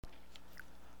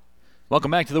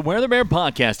Welcome back to the Where the Bear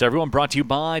podcast, everyone. Brought to you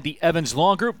by the Evans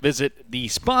Law Group. Visit the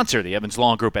sponsor, the Evans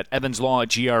Law Group, at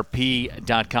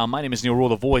evanslawgrp.com. My name is Neil Rule,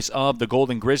 the voice of the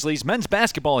Golden Grizzlies, men's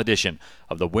basketball edition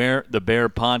of the Where the Bear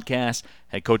podcast.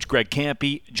 Head coach Greg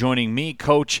Kampe joining me.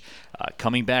 Coach,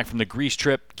 coming back from the Greece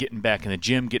trip, getting back in the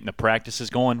gym, getting the practices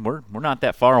going. We're not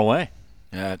that far away.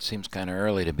 Yeah, it seems kind of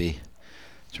early to be.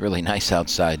 It's really nice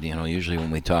outside. You know, usually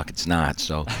when we talk, it's not.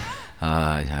 So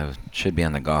I should be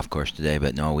on the golf course today,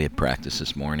 but no, we had practice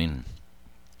this morning.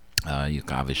 You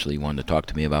obviously wanted to talk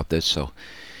to me about this, so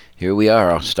here we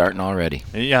are, starting already.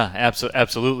 Yeah,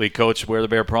 absolutely, Coach. Where the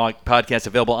Bear podcast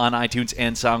available on iTunes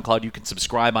and SoundCloud. You can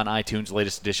subscribe on iTunes. The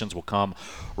latest editions will come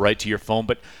right to your phone.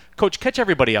 But, Coach, catch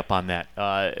everybody up on that.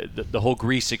 The whole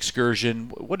Greece excursion.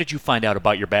 What did you find out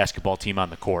about your basketball team on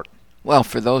the court? Well,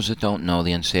 for those that don't know,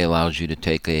 the NCAA allows you to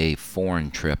take a foreign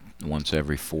trip once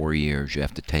every 4 years. You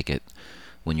have to take it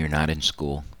when you're not in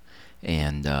school.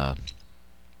 And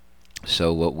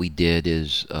so what we did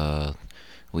is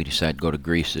we decided to go to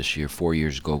Greece this year. 4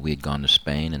 years ago, we had gone to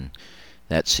Spain, and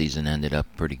that season ended up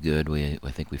pretty good.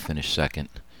 I think we finished second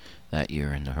that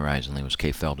year in the Horizon League. It was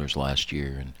Kay Felder's last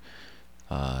year, and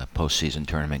postseason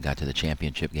tournament, got to the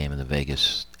championship game of the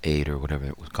Vegas 8 or whatever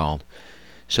it was called.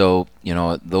 So, you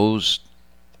know, those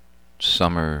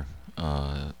summer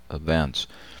events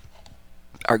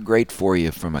are great for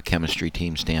you from a chemistry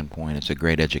team standpoint. It's a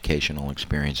great educational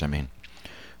experience. I mean,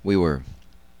 we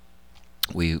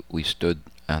stood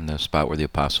on the spot where the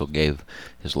apostle gave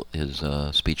his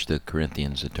speech to the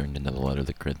Corinthians. It turned into the letter of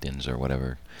the Corinthians or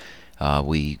whatever.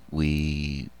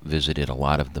 We visited a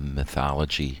lot of the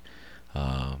mythology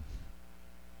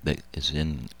that is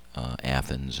in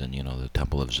Athens, and you know, the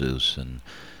Temple of Zeus and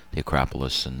the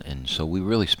Acropolis, and so we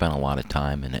really spent a lot of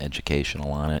time and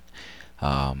educational on it.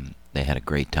 They had a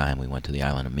great time. We went to the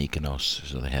island of Mykonos,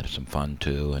 so they had some fun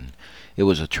too, and it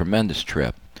was a tremendous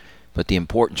trip. But the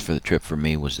importance for the trip for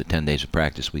me was the 10 days of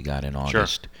practice we got in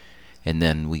August. Sure. And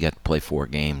then we got to play 4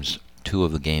 games. 2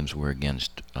 of the games were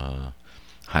against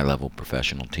high-level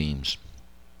professional teams,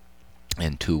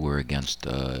 and 2 were against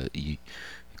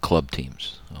club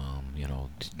teams. You know,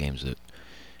 games that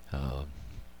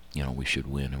you know, we should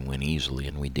win and win easily,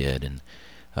 and we did. And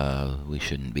we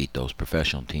shouldn't beat those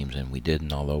professional teams, and we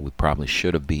didn't. Although we probably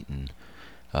should have beaten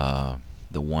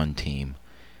the one team.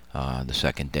 The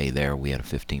second day there, we had a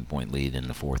 15-point lead in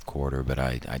the fourth quarter, but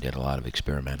I did a lot of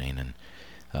experimenting, and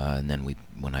then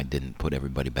when I didn't put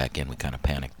everybody back in, we kind of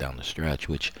panicked down the stretch,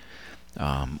 which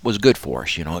was good for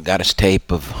us. You know, it got us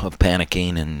tape of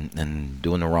panicking and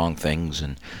doing the wrong things,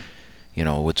 and you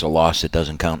know, it's a loss that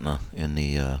doesn't count in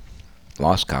the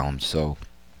loss column. So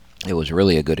it was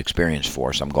really a good experience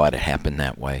for us. I'm glad it happened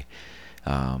that way.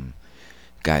 Got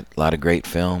a lot of great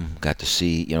film. Got to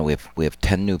see, you know, we have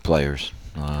 10 new players.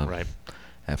 Right.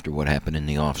 After what happened in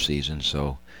the off season.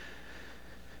 So,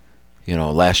 you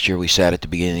know, last year we sat at the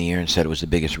beginning of the year and said it was the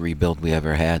biggest rebuild we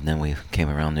ever had, and then we came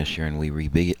around this year and we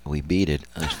beat it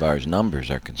as far as numbers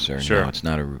are concerned. Sure. Now, it's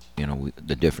not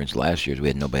the difference last year is we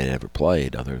had nobody that ever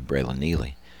played other than Braylon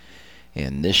Neely.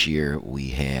 And this year we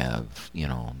have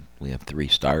 3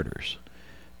 starters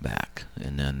back,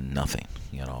 and then nothing.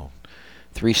 You know,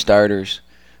 3 starters,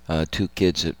 2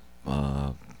 kids that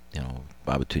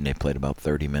Babatunde played about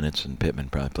 30 minutes, and Pittman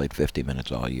probably played 50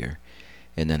 minutes all year,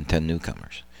 and then 10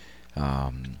 newcomers.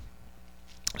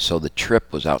 So the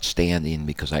trip was outstanding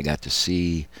because I got to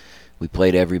see, we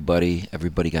played everybody.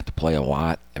 Everybody got to play a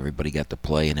lot. Everybody got to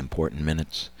play in important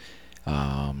minutes.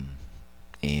 And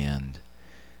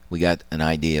we got an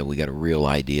idea. We got a real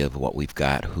idea of what we've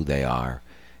got, who they are.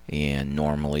 And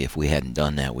normally if we hadn't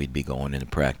done that, we'd be going into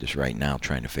practice right now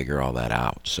trying to figure all that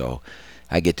out. So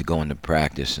I get to go into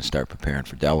practice and start preparing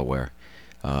for Delaware.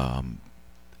 I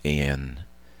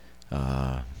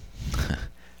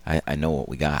know what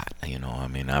we got. You know, I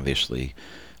mean, obviously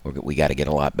we got to get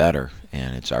a lot better,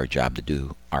 and it's our job to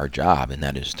do our job, and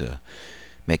that is to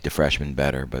make the freshmen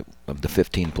better. But of the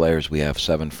 15 players, we have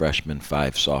 7 freshmen,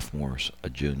 5 sophomores, a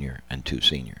junior, and 2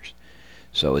 seniors.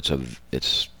 So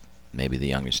it's maybe the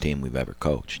youngest team we've ever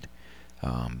coached.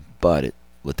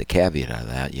 With the caveat of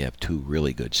that, you have 2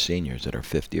 really good seniors that are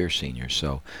fifth-year seniors.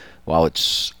 So while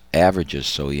its average is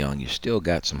so young, you still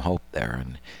got some hope there.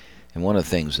 And one of the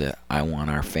things that I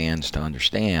want our fans to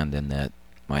understand, and that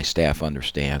my staff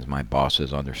understands, my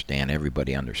bosses understand,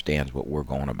 everybody understands what we're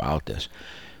going about this.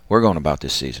 We're going about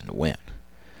this season to win,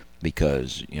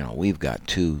 because you know, we've got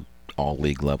 2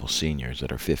 all-league level seniors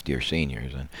that are fifth-year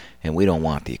seniors, and we don't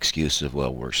want the excuse of,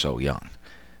 well, we're so young.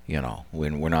 You know,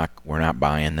 we're not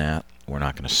buying that. We're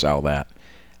not going to sell that.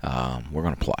 We're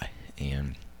going to play.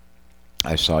 And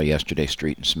I saw yesterday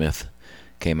Street and Smith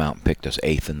came out and picked us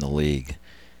 8th in the league,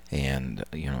 and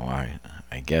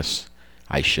I guess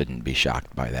I shouldn't be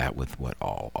shocked by that with what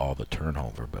all the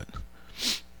turnover, but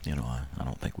I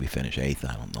don't think we finish 8th.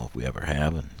 I don't know if we ever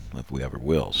have, and if we ever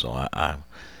will. So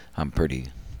I'm pretty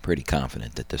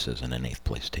confident that this isn't an 8th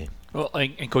place team. Well,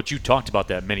 and Coach, you talked about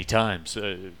that many times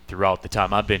throughout the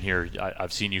time I've been here.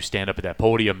 I've seen you stand up at that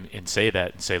podium and say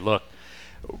that, and say, look,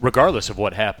 regardless of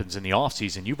what happens in the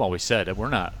offseason, you've always said that we're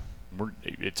never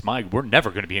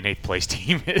going to be an 8th place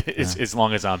team as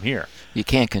long as I'm here. You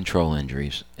can't control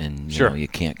injuries, and Sure. You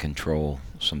can't control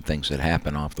some things that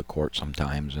happen off the court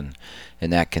sometimes, and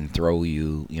that can throw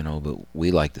you. But we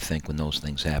like to think when those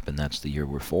things happen, that's the year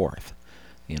we're 4th.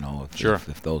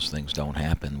 If those things don't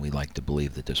happen, we like to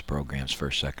believe that this program's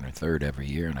 1st, 2nd, or 3rd every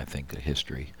year, and I think that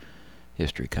history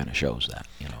kind of shows that.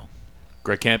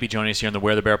 Greg Kampe joining us here on the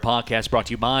Wear the Bear podcast, brought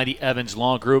to you by the Evans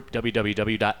Law Group,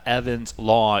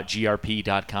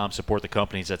 www.evanslawgrp.com. Support the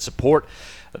companies that support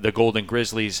the Golden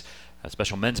Grizzlies, a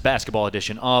special men's basketball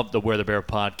edition of the Wear the Bear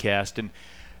podcast. And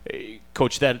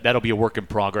Coach, that'll be a work in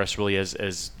progress really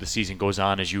as the season goes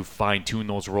on, as you fine-tune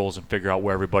those roles and figure out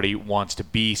where everybody wants to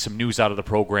be. Some news out of the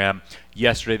program.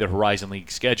 Yesterday, the Horizon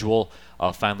League schedule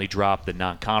finally dropped. The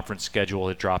non-conference schedule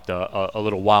had dropped a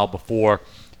little while before.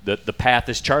 The path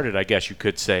is charted, I guess you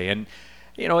could say. And,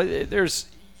 there's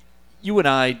you and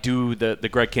I do the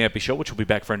Greg Kampe Show, which will be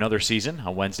back for another season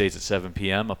on Wednesdays at 7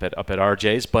 p.m. up at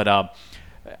RJ's. But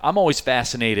I'm always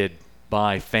fascinated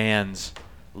by fans'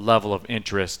 level of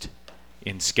interest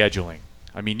in scheduling.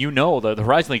 I mean, the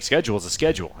Horizon League schedule is a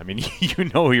schedule. I mean,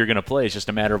 who you're going to play. It's just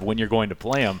a matter of when you're going to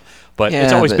play them. But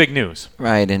it's always big news.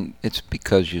 Right, and it's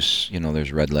because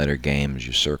there's red letter games,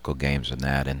 you circle games and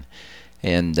that.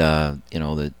 And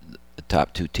the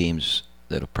top 2 teams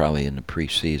that are probably in the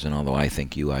preseason, although I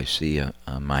think UIC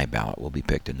on my ballot will be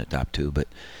picked in the top 2, but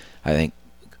I think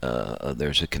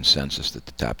there's a consensus that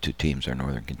the top 2 teams are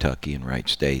Northern Kentucky and Wright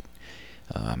State.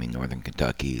 Northern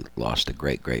Kentucky lost a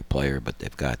great player, but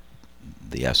they've got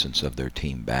the essence of their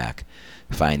team back.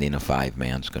 Finding a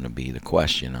 5-man is going to be the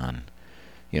question on,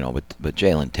 but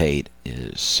Jalen Tate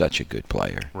is such a good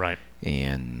player. Right.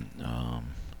 And,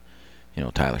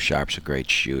 Tyler Sharp's a great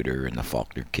shooter, and the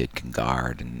Faulkner kid can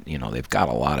guard, and, they've got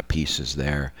a lot of pieces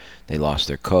there. They lost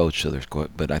their coach,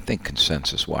 but I think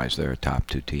consensus-wise they're a top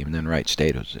 2 team. And then Wright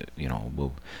State,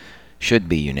 should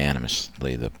be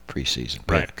unanimously the preseason pick.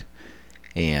 Right.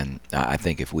 And I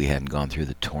think if we hadn't gone through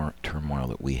the turmoil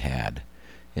that we had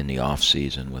in the off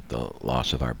season with the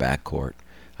loss of our backcourt,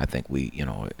 I think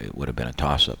it would have been a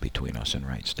toss-up between us and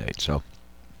Wright State. So,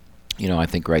 I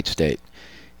think Wright State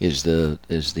is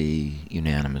the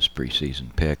unanimous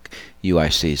preseason pick.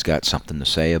 UIC's got something to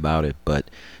say about it, but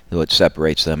what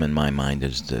separates them in my mind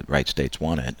is that Wright State's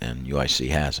won it and UIC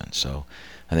hasn't. So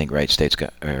I think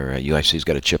UIC's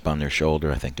got a chip on their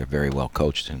shoulder. I think they're very well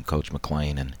coached, and Coach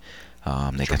McLean, and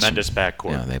they tremendous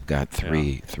backcourt. They've got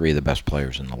three of the best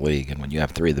players in the league, and when you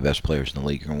have 3 of the best players in the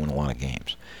league, you're going to win a lot of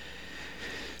games.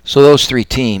 So those 3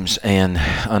 teams, and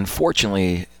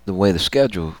unfortunately, the way the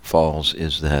schedule falls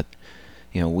is that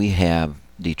we have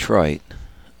Detroit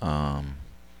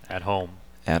at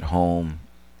home,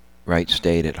 Wright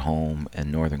State at home,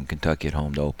 and Northern Kentucky at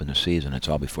home to open the season. It's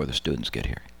all before the students get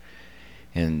here.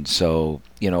 And so,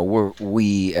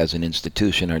 we as an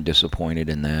institution are disappointed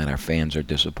in that. Our fans are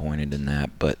disappointed in that.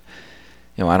 But,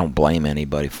 I don't blame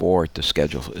anybody for it. The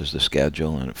schedule is the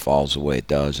schedule, and it falls the way it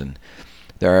does. And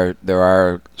there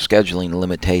are scheduling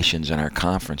limitations in our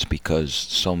conference because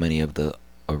so many of the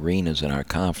arenas in our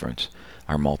conference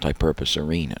are multi-purpose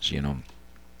arenas.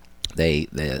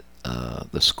 The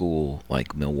school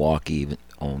like Milwaukee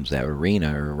owns that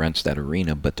arena or rents that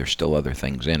arena, but there's still other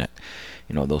things in it.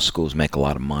 Those schools make a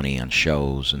lot of money on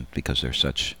shows, and because they're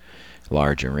such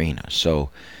large arenas. So,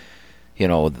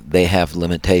 they have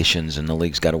limitations, and the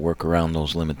league's got to work around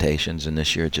those limitations. And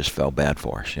this year it just fell bad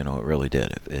for us. It really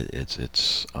did.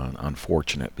 It's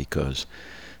unfortunate because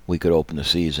we could open the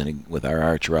season with our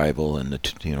arch rival and the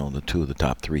 2 of the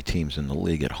top 3 teams in the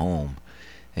league at home,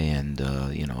 and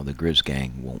the Grizz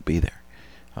gang won't be there.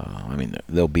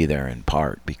 They'll be there in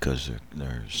part because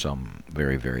there's some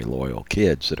very, very loyal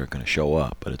kids that are going to show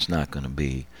up, but it's not going to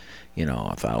be,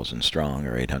 1,000 strong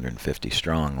or 850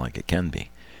 strong like it can be.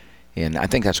 And I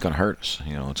think that's going to hurt us.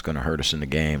 It's going to hurt us in the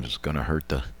games. It's going to hurt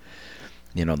the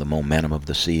momentum of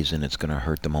the season. It's going to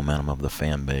hurt the momentum of the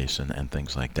fan base and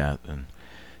things like that. And,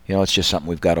 it's just something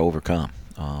we've got to overcome.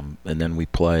 And then we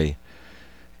play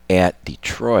at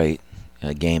Detroit,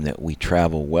 a game that we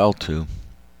travel well to,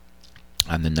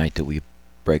 on the night that we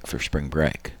break for spring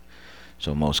break.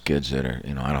 So most kids that are,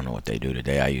 I don't know what they do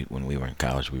today. When we were in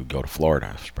college, we would go to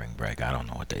Florida for spring break. I don't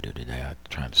know what they do today. I'm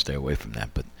trying to stay away from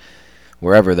that. But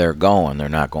wherever they're going, they're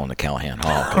not going to Callahan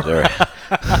Hall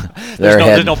because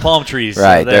there's no palm trees.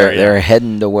 Right, they're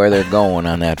heading to where they're going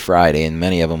on that Friday, and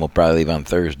many of them will probably leave on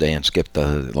Thursday and skip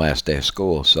the last day of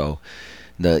school. So,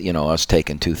 us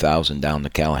taking 2,000 down to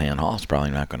Callahan Hall is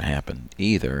probably not going to happen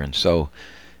either. And so,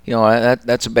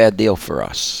 that's a bad deal for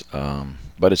us.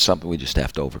 But it's something we just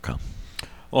have to overcome.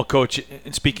 Well, Coach,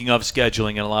 and speaking of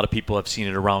scheduling, and a lot of people have seen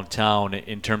it around town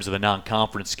in terms of the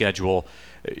non-conference schedule,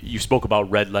 you spoke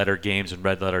about red letter games and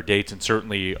red letter dates, and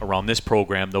certainly around this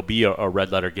program there'll be a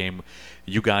red letter game.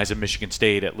 You guys at Michigan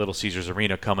State at Little Caesars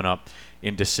Arena coming up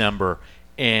in December,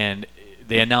 and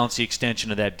they announced the extension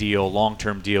of that deal,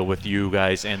 long-term deal with you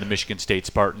guys and the Michigan State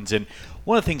Spartans. And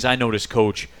one of the things I noticed,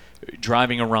 Coach,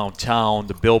 driving around town,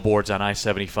 the billboards on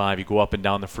I-75, you go up and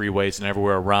down the freeways and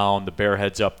everywhere around, the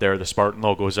Bearhead's up there, the Spartan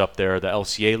logo is up there, the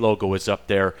LCA logo is up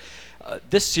there.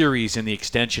 This series and the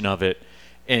extension of it,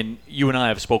 and you and I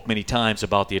have spoke many times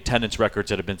about the attendance records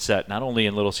that have been set, not only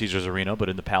in Little Caesars Arena, but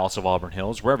in the Palace of Auburn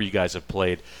Hills, wherever you guys have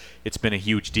played. It's been a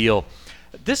huge deal.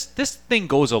 This thing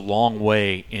goes a long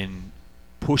way in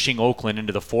pushing Oakland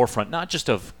into the forefront, not just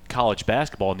of college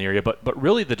basketball in the area, but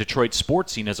really the Detroit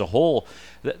sports scene as a whole.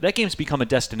 That game's become a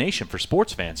destination for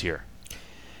sports fans here.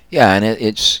 Yeah, and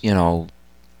it's we're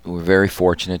very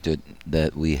fortunate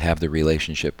that we have the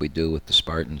relationship we do with the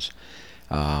Spartans.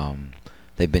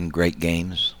 They've been great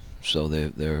games, so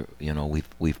they're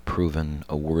we've proven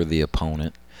a worthy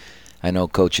opponent. I know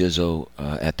Coach Izzo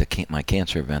at my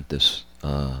cancer event this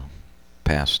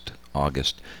past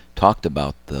August talked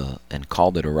about and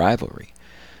called it a rivalry,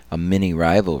 a mini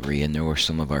rivalry, and there were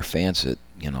some of our fans that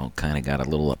kind of got a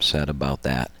little upset about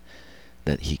that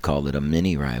he called it a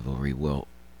mini rivalry. Well,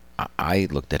 I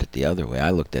looked at it the other way.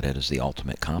 I looked at it as the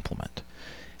ultimate compliment,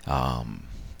 and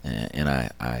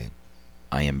I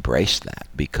embraced that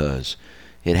because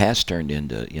it has turned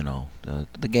into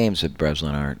the games at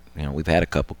Breslin aren't we've had a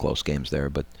couple close games there,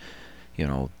 but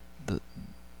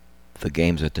the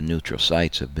games at the neutral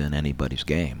sites have been anybody's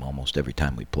game almost every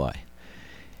time we play.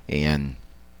 And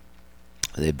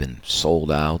they've been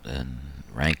sold out and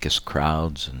raucous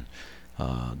crowds and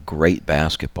great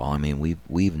basketball. I mean,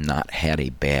 we've not had a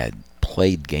bad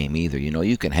played game either.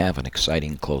 You can have an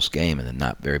exciting close game and then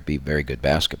not be very good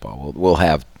basketball. We'll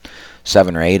have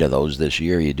 7 or 8 of those this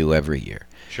year. You do every year.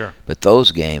 Sure. But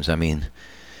those games, I mean,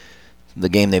 the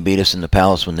game they beat us in the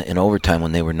Palace in overtime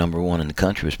when they were number 1 in the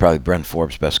country was probably Brent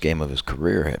Forbes' best game of his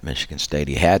career at Michigan State.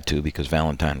 He had to because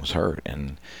Valentine was hurt,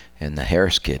 and the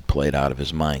Harris kid played out of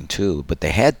his mind too. But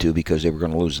they had to because they were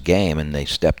going to lose the game, and they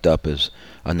stepped up as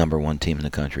a number 1 team in the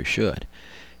country should.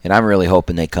 And I'm really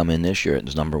hoping they come in this year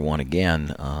as number 1 again.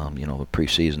 The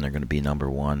preseason they're going to be number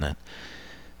 1. That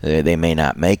they may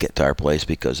not make it to our place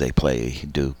because they play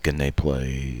Duke and they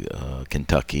play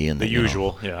Kentucky and the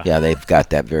usual. Yeah, they've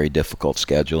got that very difficult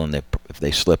schedule, and if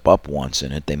they slip up once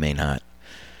in it, they may not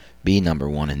be number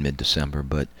 1 in mid-December.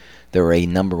 But they're a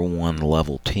number 1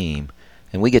 level team,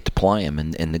 and we get to play them.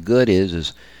 And the good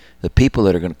is the people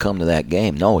that are going to come to that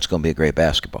game know it's going to be a great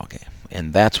basketball game,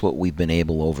 and that's what we've been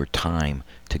able over time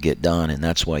to get done. And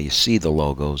that's why you see the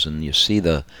logos and you see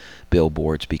the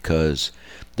billboards, because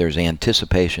there's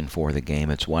anticipation for the game.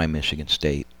 It's why Michigan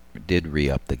State did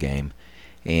re-up the game,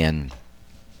 and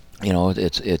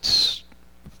it's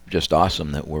just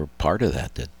awesome that we're part of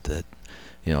that. That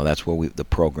that's where the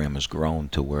program has grown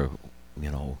to where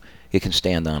it can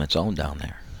stand on its own down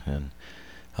there, and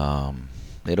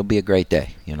it'll be a great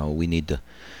day.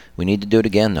 We need to do it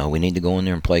again though. We need to go in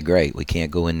there and play great. We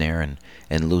can't go in there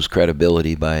and lose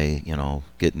credibility by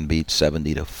getting beat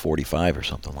 70-45 or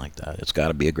something like that. It's got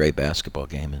to be a great basketball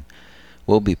game, and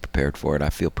we'll be prepared for it. I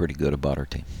feel pretty good about our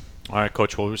team. All right,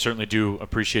 Coach. Well, we certainly do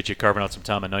appreciate you carving out some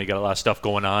time. I know you got a lot of stuff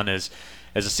going on as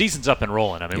the season's up and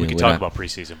rolling. I mean, we can talk about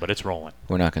preseason, but it's rolling.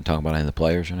 We're not going to talk about any of the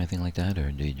players or anything like that, or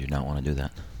do you not want to do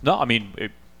that? No, I mean,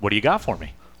 what do you got for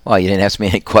me? Well, you didn't ask me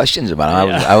any questions about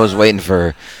it. I was waiting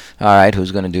for, all right,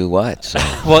 who's going to do what? So.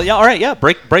 Well, yeah, all right, yeah.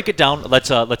 Break it down.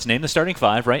 Let's name the starting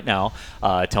 5 right now.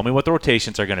 Tell me what the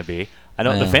rotations are going to be. I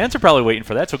know the fans are probably waiting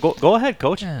for that, so go ahead,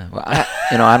 Coach. Yeah. Well,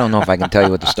 I don't know if I can tell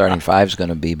you what the starting 5 is going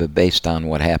to be, but based on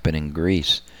what happened in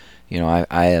Greece,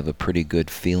 I have a pretty good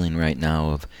feeling right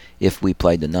now of if we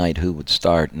played tonight, who would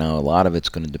start. Now, a lot of it's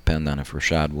going to depend on if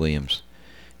Rashad Williams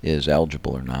is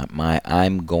eligible or not.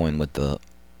 I'm going with the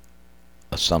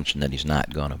assumption that he's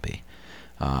not going to be.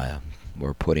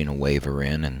 We're putting a waiver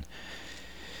in, and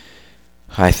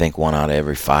I think 1 out of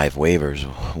every 5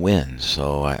 waivers wins.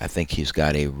 So I think he's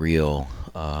got a real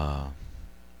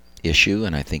issue,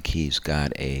 and I think he's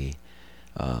got a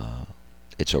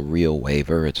It's a real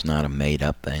waiver. It's not a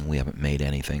made-up thing. We haven't made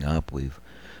anything up.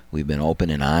 We've been open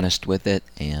and honest with it,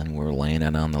 and we're laying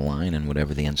it on the line, and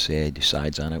whatever the NCAA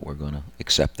decides on it, we're going to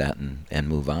accept that and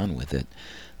move on with it.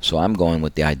 So I'm going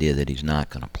with the idea that he's not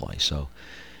going to play. So,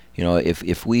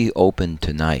 if we open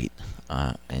tonight,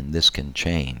 and this can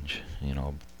change,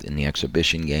 in the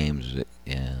exhibition games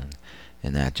and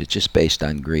that, just based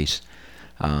on Greece,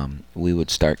 we would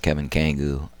start Kevin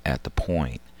Kangu at the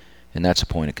point. And that's a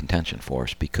point of contention for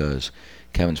us because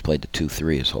Kevin's played the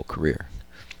 2-3 his whole career.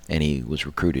 And he was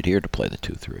recruited here to play the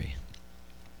 2-3.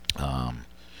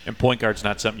 And point guard's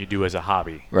not something you do as a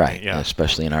hobby. Right, Yeah.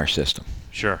 Especially in our system.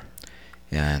 Sure.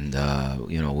 And,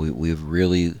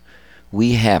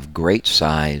 we have great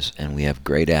size and we have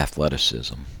great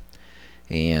athleticism.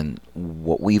 And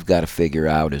what we've got to figure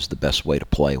out is the best way to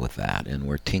play with that. And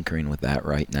we're tinkering with that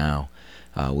right now.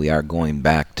 We are going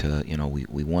back to,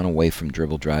 we went away from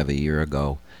dribble drive a year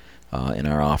ago in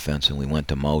our offense, and we went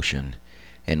to motion.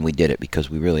 And we did it because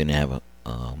we really didn't have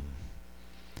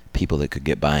people that could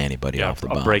get by anybody off the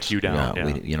bounce. Break you down.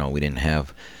 Yeah. We didn't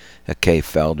have a Kay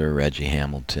Felder, Reggie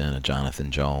Hamilton, a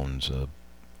Jonathan Jones,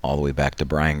 all the way back to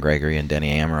Brian Gregory and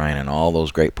Denny Amrine, and all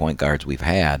those great point guards we've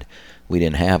had. We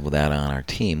didn't have that on our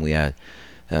team. We had,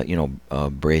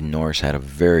 Braden Norris had a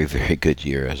very, very good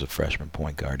year as a freshman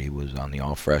point guard. He was on the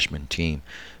all-freshman team,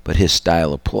 but his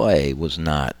style of play was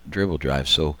not dribble drive.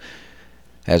 So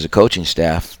as a coaching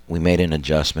staff, we made an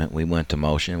adjustment. We went to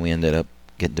motion. We ended up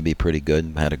getting to be pretty good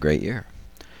and had a great year.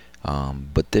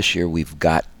 But this year we've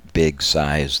got big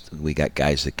size. We got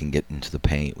guys that can get into the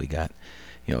paint. We got,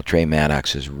 Trey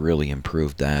Maddox has really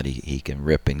improved that. He can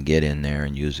rip and get in there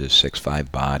and use his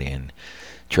 6'5" body. And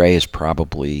Trey is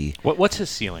probably... What's his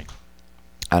ceiling?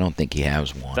 I don't think he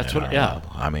has one. That's what... Yeah.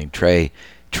 Level. I mean,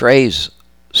 Trey's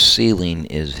ceiling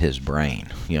is his brain,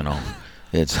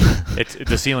 It's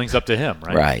the ceiling's up to him,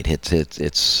 right? Right.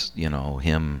 It's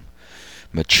him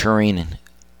maturing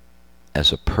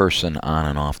as a person on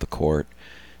and off the court,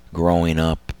 growing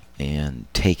up and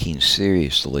taking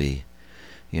seriously.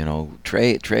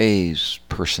 Trey's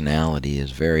personality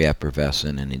is very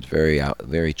effervescent and he's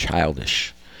very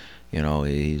childish.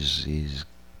 He's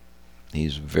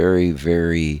very,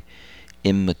 very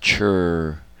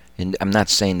immature. And I'm not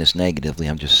saying this negatively.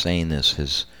 I'm just saying this.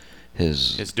 His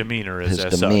demeanor is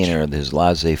his demeanor, such. His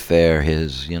laissez-faire,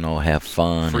 his have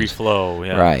fun, free flow,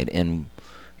 yeah. Right. And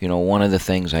one of the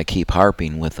things I keep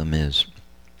harping with him is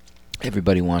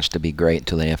everybody wants to be great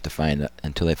until they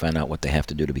find out what they have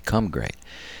to do to become great.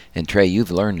 And Trey, you've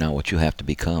learned now what you have to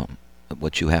become,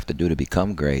 what you have to do to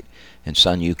become great. And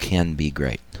son, you can be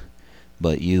great,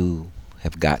 but you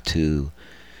have got to,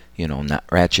 not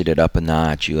ratchet it up a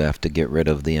notch. You have to get rid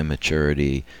of the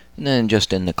immaturity. And then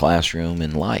just in the classroom,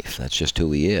 in life, that's just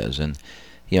who he is. And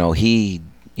he's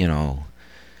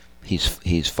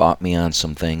fought me on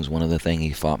some things. One of the things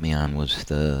he fought me on was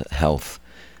the health,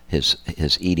 his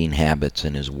eating habits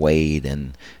and his weight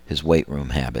and his weight room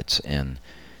habits. And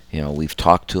we've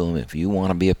talked to him, if you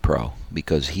want to be a pro,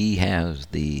 because he has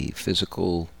the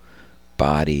physical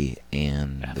body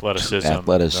and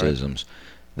athleticisms right,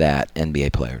 that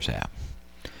NBA players have.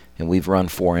 And we've run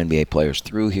 4 NBA players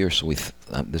through here, so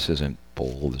this isn't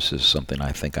bold. This is something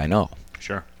I think I know.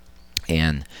 Sure.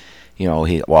 And,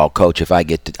 Coach, I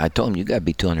told him, you got to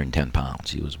be 210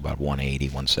 pounds. He was about 180,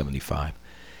 175.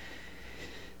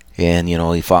 And,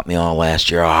 he fought me all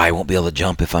last year. I won't be able to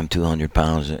jump if I'm 200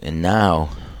 pounds. And now,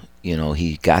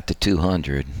 he got to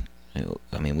 200.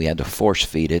 I mean, we had to force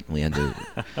feed it. We had to,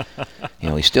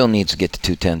 he still needs to get to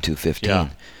 210, 215. Yeah.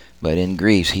 But in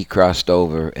Greece, he crossed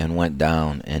over and went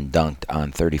down and dunked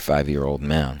on 35-year-old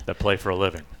men that play for a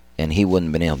living. And he wouldn't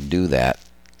have been able to do that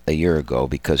a year ago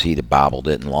because he'd have bobbled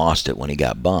it and lost it when he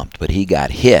got bumped. But he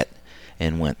got hit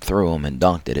and went through him and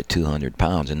dunked it at 200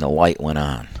 pounds, and the light went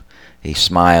on. He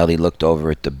smiled. He looked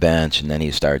over at the bench, and then he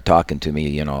started talking to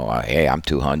me. Hey, I'm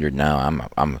 200 now.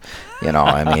 I'm,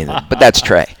 but that's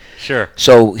Trey. Sure.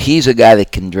 So he's a guy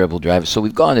that can dribble drive. So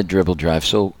we've gone to dribble drive.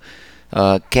 So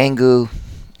Kangu.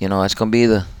 It's going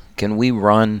to be can we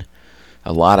run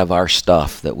a lot of our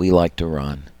stuff that we like to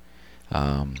run?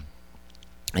 And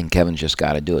Kevin's just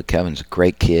got to do it. Kevin's a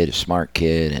great kid, a smart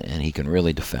kid, and he can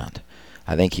really defend.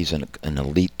 I think he's an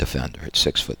elite defender at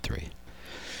 6'3".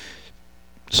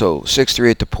 So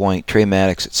 6'3" at the point, Trey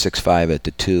Maddox at 6'5" at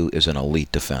the 2 is an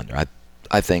elite defender.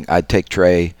 I think I'd take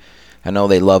Trey. I know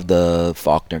they love the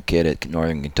Faulkner kid at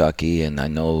Northern Kentucky, and I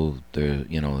know there,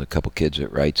 a couple kids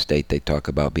at Wright State. They talk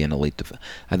about being elite.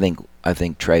 I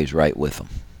think Trey's right with them.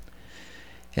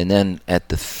 And then at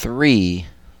the 3,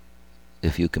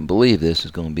 if you can believe this,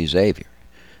 is going to be Xavier.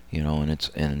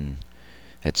 And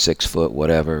at 6 foot,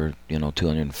 whatever,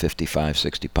 255,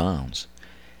 60 pounds.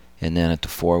 And then at the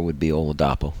 4 would be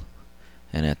Oladapo,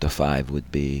 and at the 5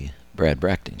 would be Brad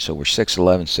Brechting. So we're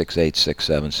 6'11", 6'8",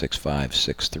 6'7", 6'5",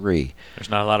 6'3". There's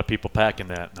not a lot of people packing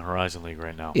that in the Horizon League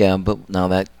right now. Yeah, but now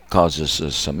that causes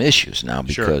us some issues now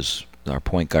because our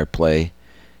point guard play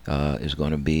is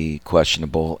going to be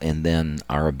questionable, and then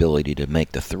our ability to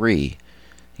make the 3.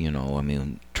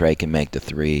 Trey can make the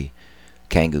 3,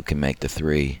 Kangu can make the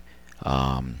 3,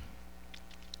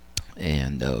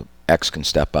 and X can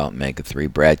step out and make a 3.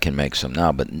 Brad can make some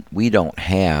now, but we don't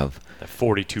have that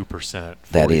 42%,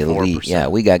 that elite. Yeah,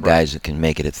 we got guys that can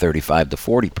make it at 35 to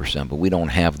 40%, but we don't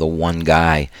have the one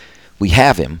guy. We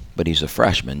have him, but he's a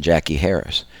freshman, Jackie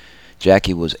Harris.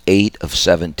 Jackie was 8 of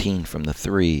 17 from the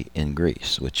 3 in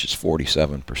Greece, which is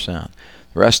 47%.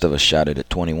 The rest of us shot it at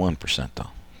 21%, though,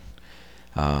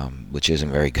 which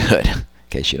isn't very good. In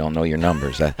case you don't know your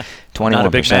numbers, that 21% not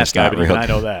a big math guy, not real. I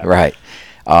know that. Right.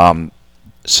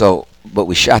 But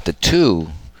we shot the 2.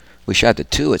 We shot the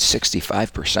 2 at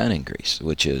 65% in Greece,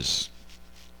 which is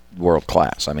world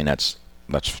class. I mean, that's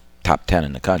top 10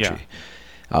 in the country.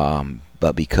 Yeah.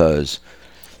 But because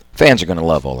fans are going to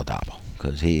love Oladapo,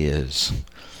 because he is,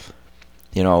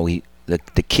 the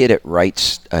kid at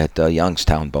Wrights at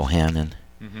Youngstown, Bohannon.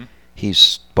 Mm-hmm.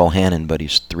 He's Bohannon, but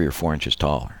he's 3 or 4 inches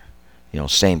taller.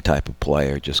 Same type of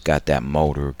player, just got that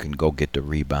motor, can go get the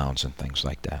rebounds and things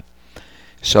like that.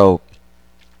 So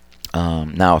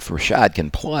now if Rashad can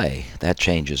play, that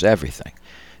changes everything,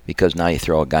 because now you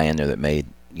throw a guy in there that made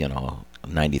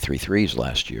 93 threes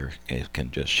last year. He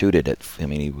can just shoot it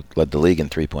he led the league in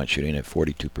three-point shooting at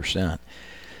 42%.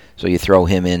 So you throw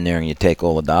him in there and you take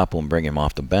Oladapo and bring him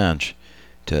off the bench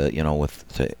to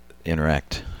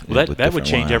interact. Well, that would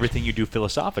change everything you do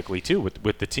philosophically too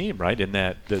with the team, right? In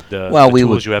that the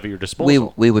tools you have at your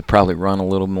disposal. We would probably run a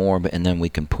little more, and then we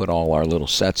can put all our little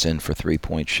sets in for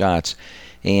 3-point shots.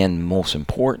 And most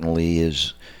importantly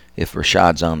is if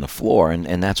Rashad's on the floor,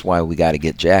 and that's why we got to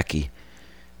get Jackie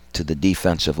to the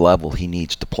defensive level he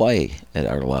needs to play at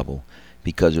our level.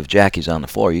 Because if Jackie's on the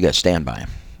floor, you got to stand by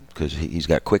him, because he's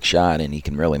got a quick shot and he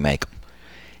can really make them.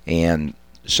 And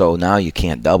so now you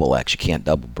can't double X, you can't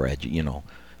double Brad.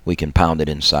 We can pound it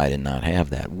inside and not have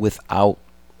that. Without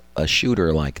a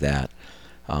shooter like that,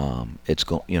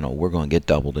 we're going to get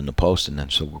doubled in the post, and then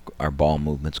so our ball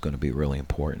movement's going to be really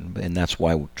important. And that's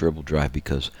why dribble drive,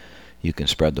 because you can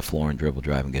spread the floor and dribble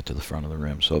drive and get to the front of the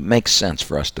rim. So it makes sense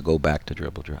for us to go back to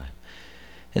dribble drive.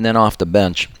 And then off the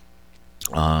bench,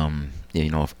 if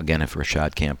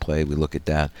Rashad can't play, we look at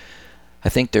that. I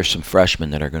think there's some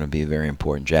freshmen that are going to be very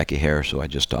important. Jackie Harris, who I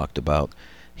just talked about,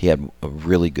 he had a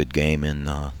really good game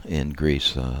in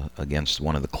Greece against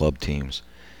one of the club teams.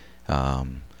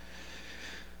 And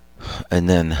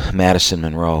then Madison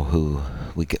Monroe, who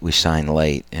we signed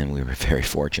late, and we were very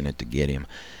fortunate to get him.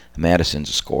 Madison's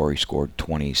a scorer. He scored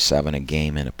 27 a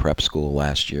game in a prep school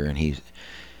last year, and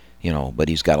but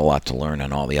he's got a lot to learn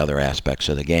on all the other aspects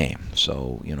of the game.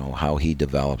 So, how he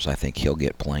develops, I think he'll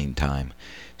get playing time.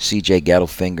 C.J.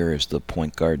 Gettelfinger is the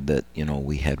point guard that,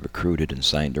 we had recruited and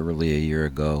signed early a year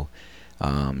ago.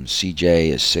 C.J.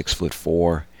 is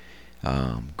 6'4",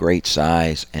 great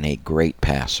size, and a great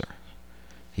passer.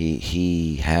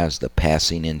 He has the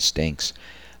passing instincts,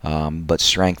 but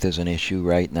strength is an issue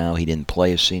right now. He didn't play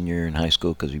his senior year in high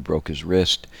school because he broke his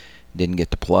wrist, didn't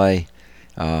get to play.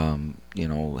 Not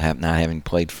having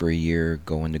played for a year,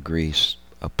 going to Greece,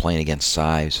 playing against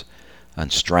size and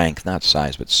strength, not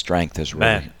size, but strength is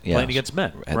really playing against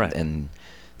men, right? And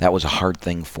that was a hard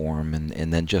thing for him,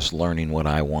 and then just learning what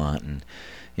I want, and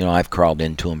I've crawled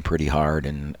into him pretty hard,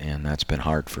 and that's been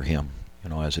hard for him,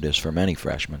 as it is for many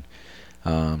freshmen.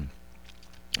 And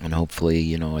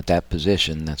hopefully, at that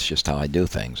position, that's just how I do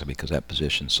things, because that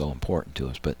position's so important to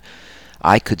us. But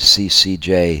I could see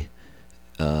CJ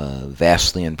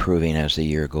vastly improving as the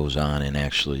year goes on, and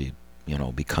actually,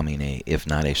 becoming if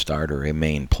not a starter, a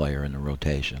main player in the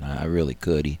rotation. I really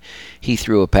could. He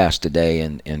threw a pass today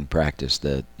in practice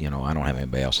that, I don't have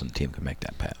anybody else on the team can make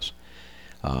that pass.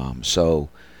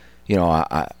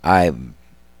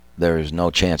 There's no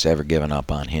chance ever giving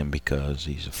up on him, because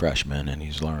he's a freshman and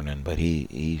he's learning. But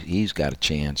he's got a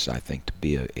chance, I think, to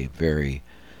be a very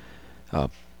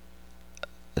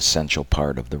essential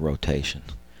part of the rotation.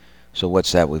 So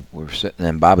what's that? We're sitting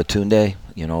in Babatunde.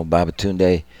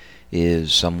 Babatunde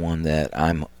is someone that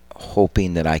I'm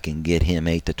hoping that I can get him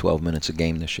 8 to 12 minutes a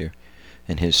game this year.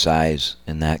 And his size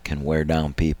and that can wear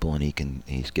down people, and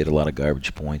he's get a lot of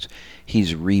garbage points.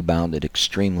 He's rebounded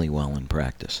extremely well in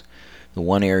practice. The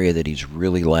one area that he's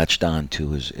really latched on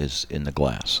to is in the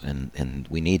glass, and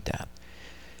we need that.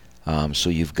 So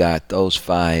you've got those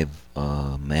 5,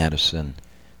 Madison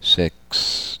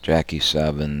 6, Jackie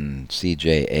 7,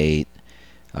 CJ 8,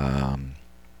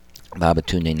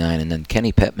 Babatunde 9, and then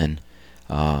Kenny Pittman.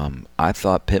 I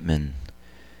thought Pittman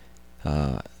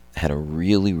had a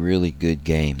really, really good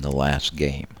game the last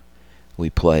game. We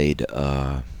played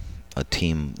a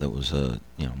team that was a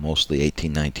mostly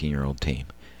 18, 19-year-old team,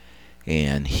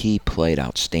 and he played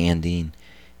outstanding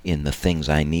in the things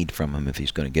I need from him if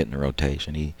he's going to get in the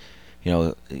rotation.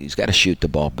 He's got to shoot the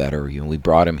ball better. We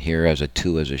brought him here as a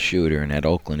 2 as a shooter, and at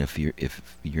Oakland, if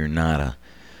you're not a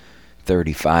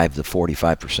 35 to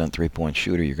 45% three-point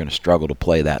shooter, you're going to struggle to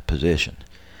play that position.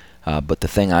 But the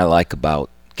thing I like about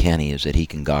Kenny is that he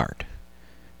can guard,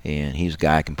 and he's a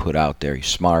guy I can put out there. He's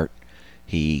smart.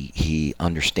 He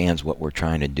understands what we're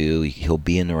trying to do. He'll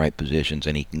be in the right positions,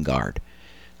 and he can guard.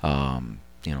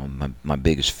 My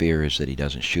biggest fear is that he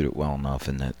doesn't shoot it well enough,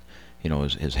 and that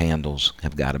his handles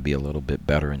have got to be a little bit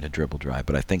better in the dribble drive.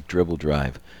 But I think dribble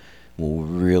drive will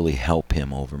really help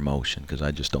him over motion, because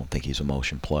I just don't think he's a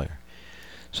motion player.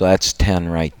 So that's 10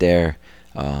 right there.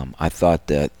 I thought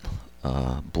that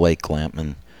Blake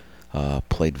Lampman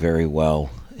played very well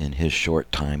in his short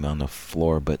time on the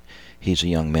floor, but he's a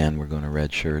young man. We're going to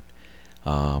redshirt.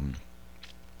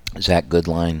 Zach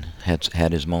Goodline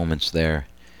had his moments there.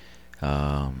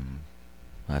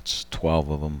 That's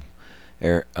 12 of them.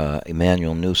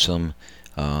 Emmanuel Newsom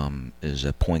is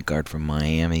a point guard from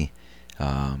Miami.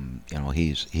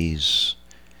 He's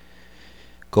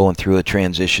going through a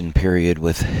transition period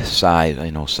with size. I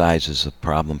know size is a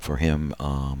problem for him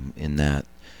in that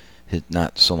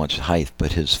not so much height,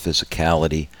 but his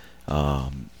physicality.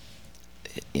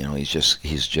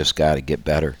 He's just got to get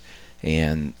better,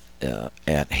 and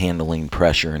at handling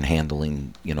pressure and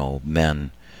handling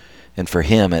men. And for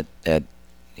him at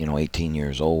 18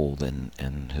 years old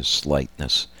and his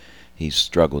slightness, he's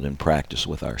struggled in practice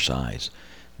with our size.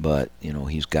 But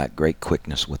he's got great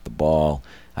quickness with the ball.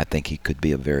 I think he could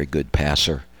be a very good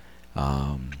passer.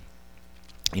 So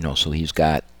he's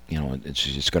got it's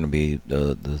just going to be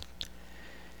the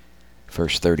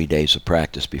first 30 days of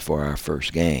practice before our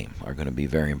first game are going to be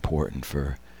very important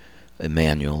for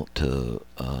Emmanuel to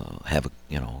have a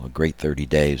great 30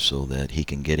 days so that he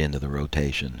can get into the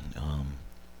rotation.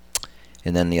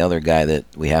 And then the other guy that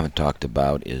we haven't talked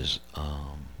about is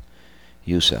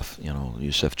Yusuf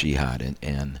Jihad,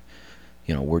 and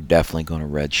we're definitely going to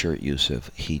redshirt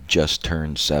Yusuf. He just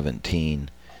turned 17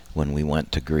 when we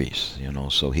went to Greece,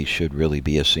 so he should really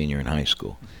be a senior in high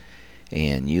school.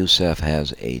 And Yusuf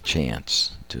has a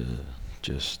chance to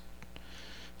just,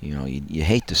 you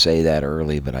hate to say that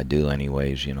early, but I do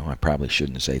anyways. I probably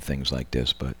shouldn't say things like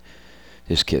this, but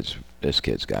this kid's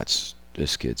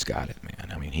got it,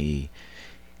 man. I mean, he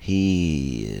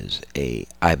is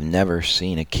I've never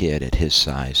seen a kid at his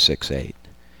size, 6'8",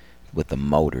 with the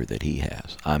motor that he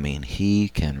has. I mean, he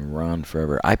can run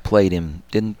forever. I played him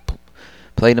a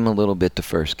little bit the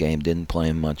first game, didn't play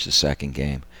him much the second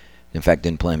game. In fact,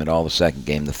 didn't play him at all the second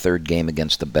game. The third game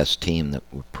against the best team that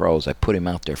were pros, I put him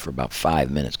out there for about 5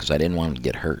 minutes because I didn't want him to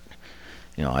get hurt.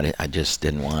 I just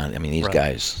didn't want. I mean, these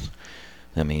guys.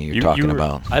 I mean, you're talking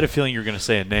about. I had a feeling you were going to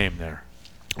say a name there.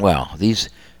 Well, this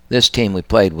team we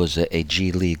played was a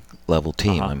G League level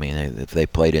team. I mean, if they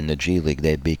played in the G League,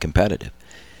 they'd be competitive.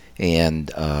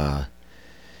 And I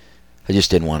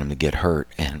just didn't want him to get hurt,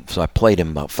 and so I played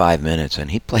him about 5 minutes,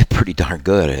 and he played pretty darn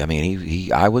good. I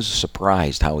mean, I was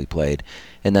surprised how he played.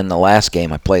 And then the last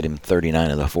game, I played him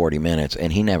 39 of the 40 minutes,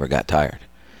 and he never got tired.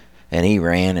 And he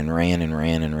ran and ran and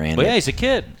ran and ran. Well, yeah, he's a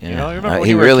kid. Yeah. You remember when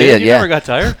he you were really a kid, is. you never got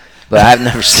tired. But I've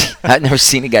never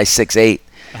seen a guy 6'8".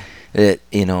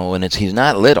 And he's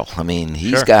not little. I mean,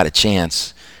 he's got a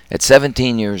chance at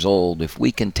 17 years old. If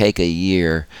we can take a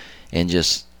year and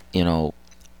just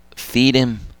feed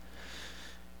him,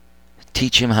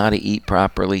 teach him how to eat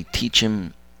properly, teach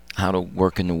him how to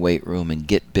work in the weight room and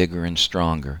get bigger and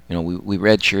stronger. We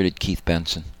redshirted Keith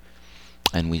Benson,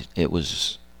 and it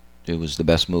was the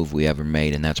best move we ever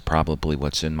made, and that's probably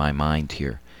what's in my mind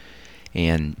here.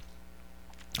 And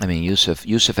I mean, Yusuf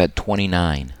had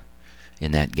 29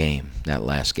 in that game, that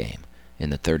last game, in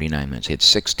the 39 minutes. He had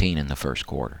 16 in the first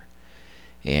quarter,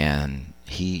 and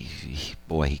he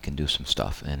can do some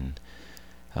stuff. And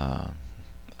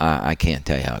I can't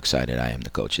tell you how excited I am to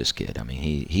coach this kid. I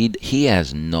mean, he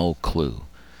has no clue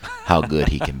how good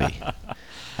he can be.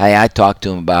 I talked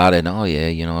to him about it,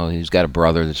 and he's got a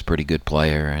brother that's a pretty good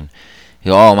player, and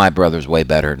my brother's way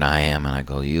better than I am. And I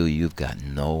go, you've got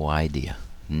no idea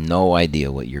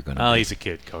what you're going to do. Oh, he's a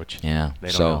kid, Coach. Yeah.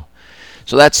 They don't know.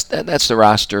 So that's the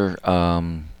roster.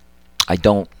 I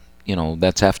don't,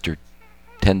 that's after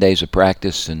 10 days of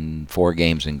practice and 4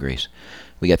 games in Greece.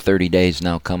 We got 30 days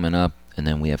now coming up, and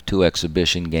then we have 2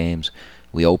 exhibition games.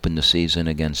 We open the season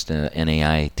against the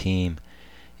NAIA team,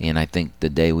 and I think the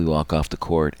day we walk off the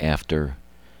court after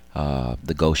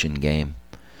the Goshen game,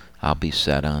 I'll be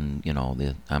set on,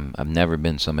 I've never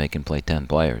been somebody who can play 10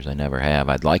 players. I never have.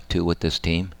 I'd like to with this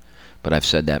team, but I've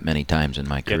said that many times in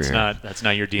my career. That's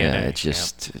not your DNA. Yeah, it's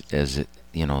just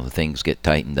the things get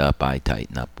tightened up, I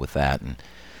tighten up with that,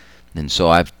 and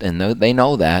so they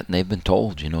know that, and they've been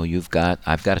told,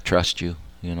 I've got to trust you.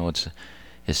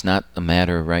 It's not a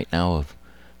matter right now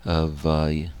of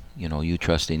you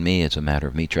trusting me. It's a matter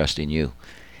of me trusting you,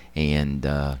 and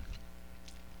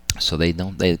so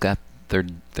they've got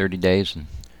 30 days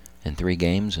and 3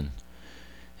 games, and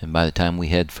by the time we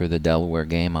head for the Delaware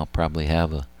game, I'll probably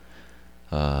have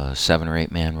a 7 or 8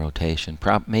 man rotation,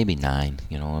 maybe 9.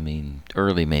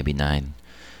 Early maybe 9.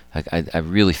 I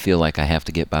really feel like I have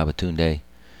to get Babatunde,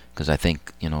 because I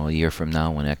think a year from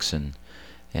now when X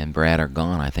and Brad are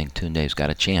gone, I think Tunde's got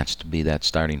a chance to be that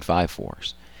starting 5 for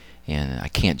us, and I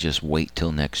can't just wait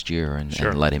till next year and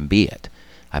let him be it.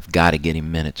 I've got to get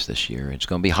him minutes this year. It's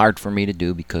going to be hard for me to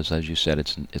do because, as you said,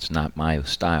 it's not my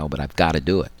style, but I've got to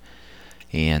do it.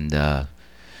 And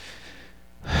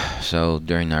so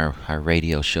during our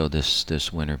radio show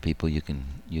this winter, people, you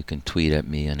can tweet at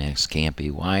me and ask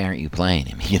Campy, why aren't you playing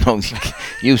him?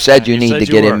 You said you need to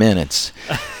get him minutes.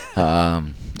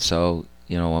 So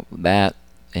that,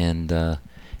 and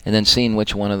then seeing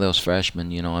which one of those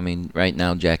freshmen, right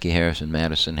now Jackie Harris and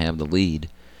Madison have the lead.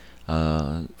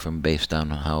 Based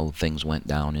on how things went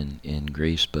down in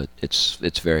Greece, but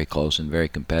it's very close and very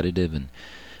competitive, and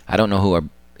I don't know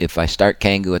if I start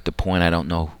Kangu at the point, I don't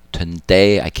know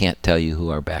today. I can't tell you who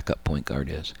our backup point guard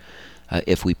is.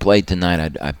 If we played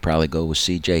tonight, I'd probably go with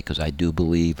CJ, because I do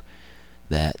believe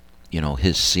that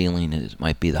his ceiling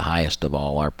might be the highest of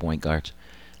all our point guards,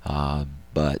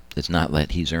 but it's not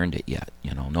that he's earned it yet.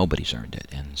 Nobody's earned it,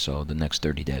 and so the next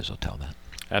 30 days will tell that.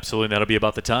 Absolutely, and that'll be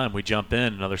about the time we jump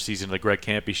in another season of the Greg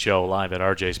Campy Show live at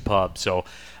RJ's Pub. So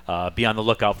be on the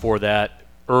lookout for that.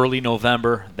 Early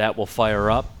November, that will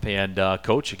fire up. And,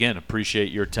 Coach, again,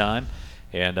 appreciate your time,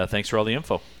 and thanks for all the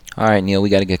info. All right, Neil, we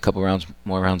got to get a couple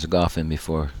more rounds of golf in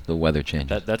before the weather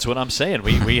changes. That's what I'm saying.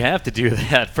 We have to do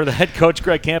that. For the head coach,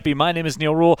 Greg Campy, my name is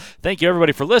Neil Rule. Thank you,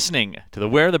 everybody, for listening to the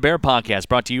Wear the Bear podcast,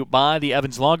 brought to you by the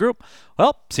Evans Law Group.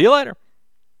 Well, see you later.